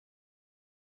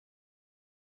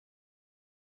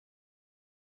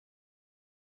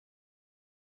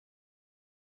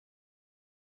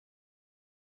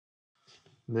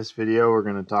In this video, we're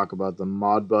going to talk about the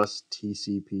Modbus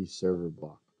TCP server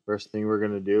block. First thing we're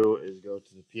going to do is go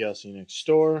to the PLCnext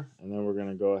store, and then we're going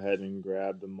to go ahead and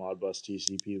grab the Modbus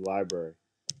TCP library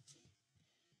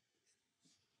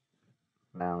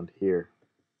found here.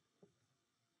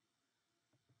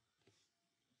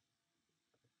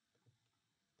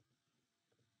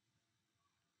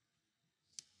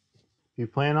 If you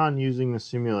plan on using the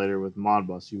simulator with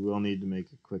Modbus, you will need to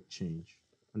make a quick change.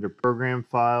 Under Program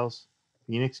Files,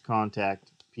 Phoenix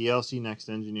Contact, PLCnext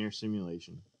Engineer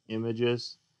Simulation,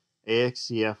 Images,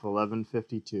 AXCF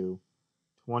 1152,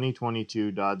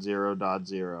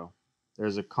 2022.0.0,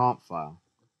 there's a comp file.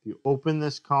 If you open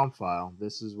this comp file,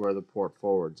 this is where the port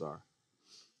forwards are.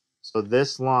 So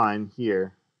this line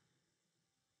here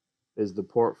is the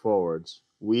port forwards.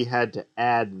 We had to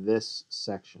add this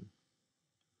section.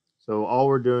 So all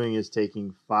we're doing is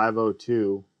taking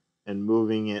 502 and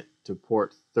moving it to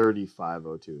port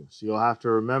 3502. So you'll have to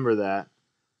remember that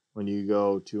when you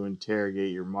go to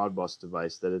interrogate your Modbus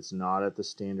device, that it's not at the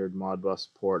standard Modbus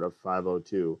port of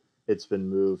 502. It's been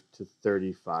moved to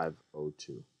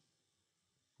 3502.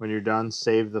 When you're done,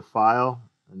 save the file,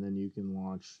 and then you can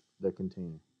launch the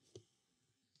container.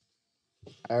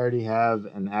 I already have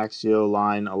an Axio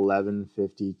line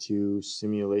 1152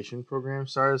 simulation program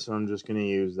started, so I'm just going to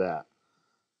use that.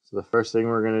 So the first thing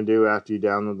we're going to do after you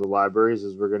download the libraries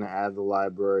is we're going to add the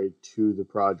library to the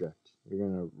project. You're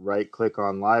going to right-click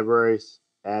on Libraries,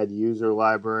 Add User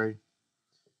Library.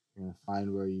 You're going to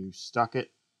find where you stuck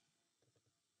it.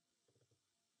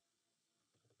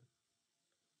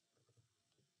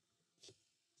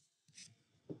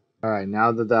 Alright,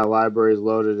 now that that library is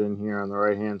loaded in here on the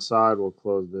right-hand side, we'll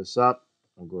close this up.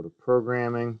 We'll go to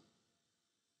Programming.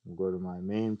 We'll go to my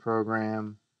main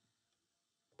program.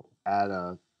 Add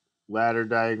a ladder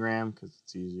diagram because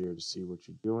it's easier to see what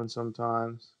you're doing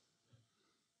sometimes.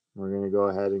 We're going to go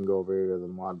ahead and go over here to the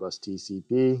Modbus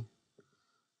TCP,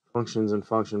 functions and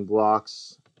function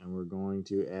blocks, and we're going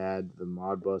to add the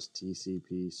Modbus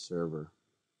TCP server.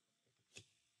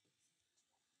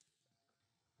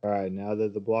 Alright, now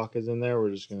that the block is in there,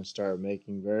 we're just going to start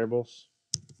making variables.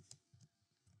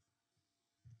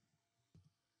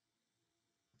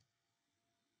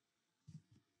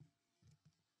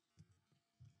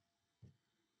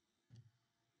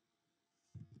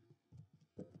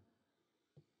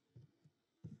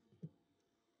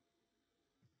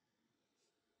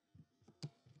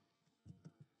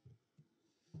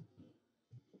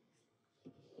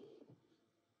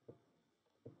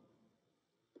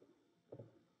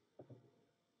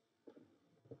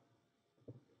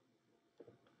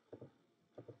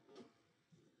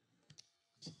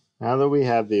 Now that we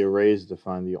have the arrays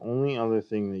defined, the only other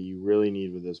thing that you really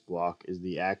need with this block is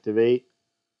the activate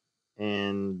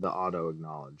and the auto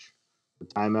acknowledge. The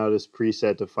timeout is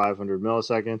preset to 500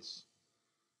 milliseconds.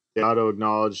 The auto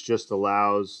acknowledge just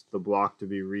allows the block to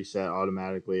be reset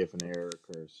automatically if an error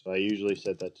occurs. So I usually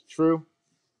set that to true.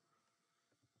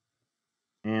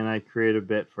 And I create a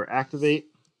bit for activate.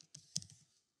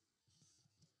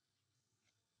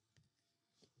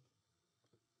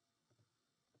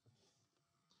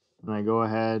 And I go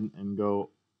ahead and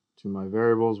go to my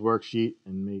variables worksheet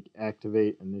and make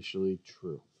activate initially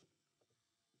true.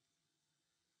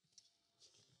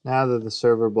 Now that the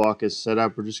server block is set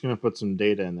up, we're just going to put some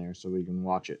data in there so we can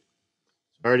watch it.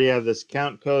 So I already have this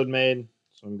count code made,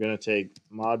 so I'm going to take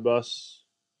Modbus,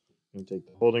 I'm going to take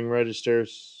the holding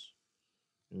registers,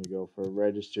 I'm going to go for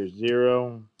register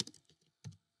 0,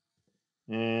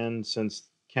 and since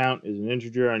count is an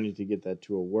integer, I need to get that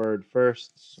to a word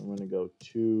first, so I'm going to go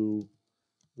to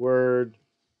word,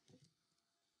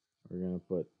 we're going to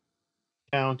put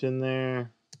count in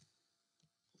there.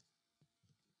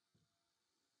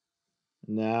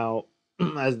 Now,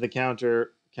 as the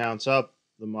counter counts up,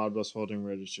 the Modbus holding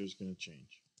register is going to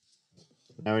change.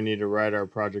 Now we need to write our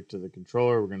project to the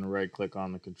controller. We're going to right click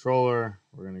on the controller.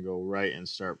 We're going to go write and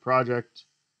start project.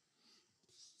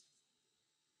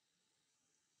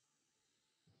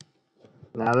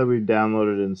 Now that we've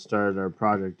downloaded and started our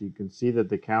project, you can see that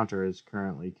the counter is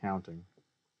currently counting.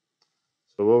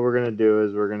 So what we're going to do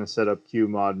is we're going to set up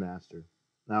QModMaster.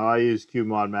 Now I use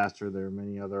QModMaster. There are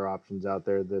many other options out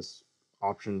there. This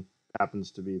option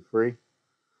happens to be free.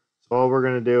 So all we're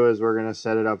going to do is we're going to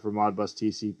set it up for Modbus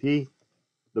TCP.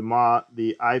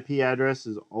 The IP address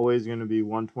is always going to be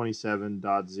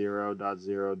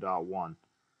 127.0.0.1.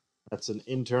 That's an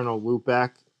internal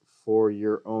loopback for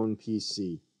your own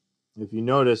PC. If you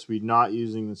notice, we're not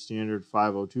using the standard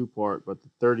 502 port, but the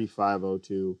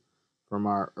 3502 from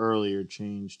our earlier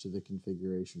change to the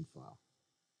configuration file.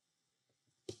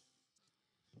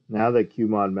 Now that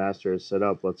QModMaster is set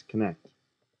up, let's connect.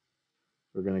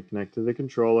 We're going to connect to the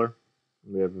controller.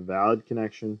 We have a valid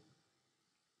connection.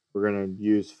 We're going to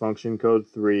use function code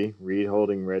 3, read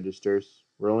holding registers.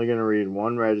 We're only going to read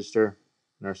one register,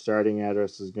 and our starting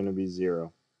address is going to be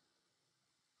 0.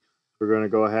 We're going to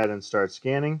go ahead and start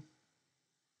scanning.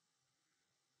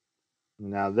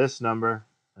 Now this number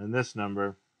and this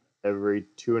number every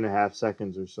 2.5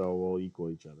 seconds or so will equal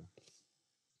each other.